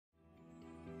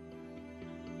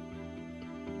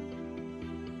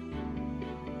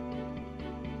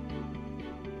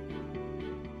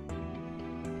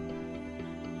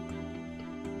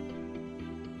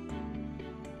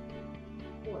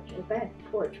back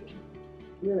porch was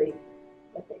really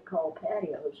what they call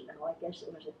patios now. I guess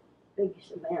it was a big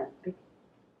slab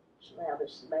of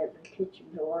cement. The kitchen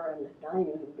door and the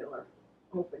dining room door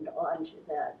opened onto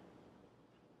that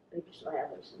big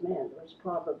slab of cement. It was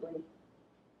probably,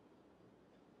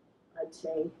 I'd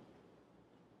say,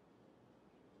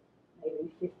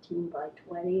 maybe 15 by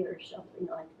 20 or something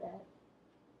like that.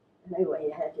 And anyway,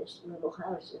 it had this little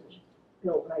house that was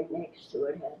built right next to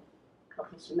it, had a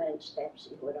couple cement steps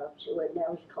you went up to it, and that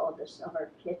was called the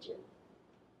summer kitchen.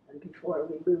 And before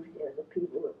we moved there, the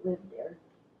people that lived there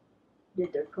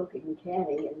did their cooking and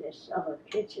canning in this summer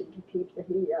kitchen to keep the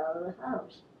heat out of the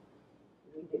house.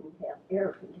 We didn't have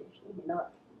air conditioning.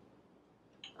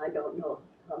 I don't know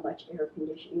how much air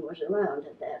conditioning was around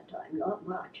at that time, not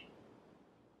much.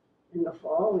 In the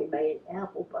fall, we made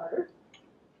apple butter.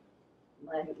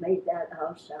 I made that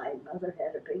outside. Mother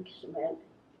had a big cement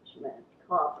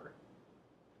copper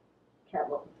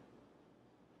kettle.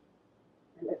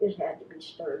 And it had to be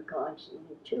stirred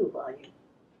constantly too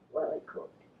while it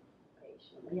cooked.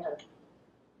 We had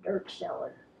a dirt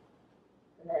cellar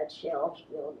that had shelves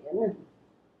built in, and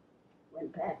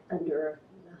went back under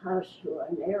the house to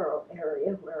a narrow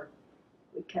area where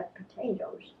we kept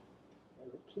potatoes. They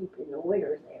would keep in the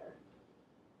winter there.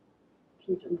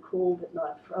 Keep them cool but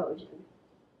not frozen.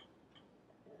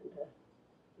 And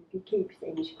you could keep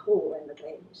things cool in the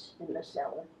base, in the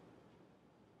cellar,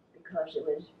 because it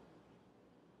was,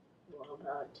 well,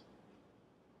 about,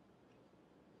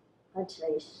 I'd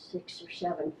say 6 or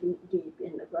 7 feet deep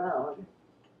in the ground,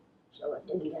 so it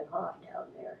didn't get hot down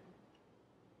there.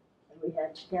 And we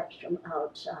had steps from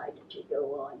outside that you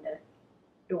go on, the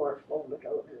door folded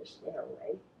over the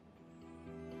stairway.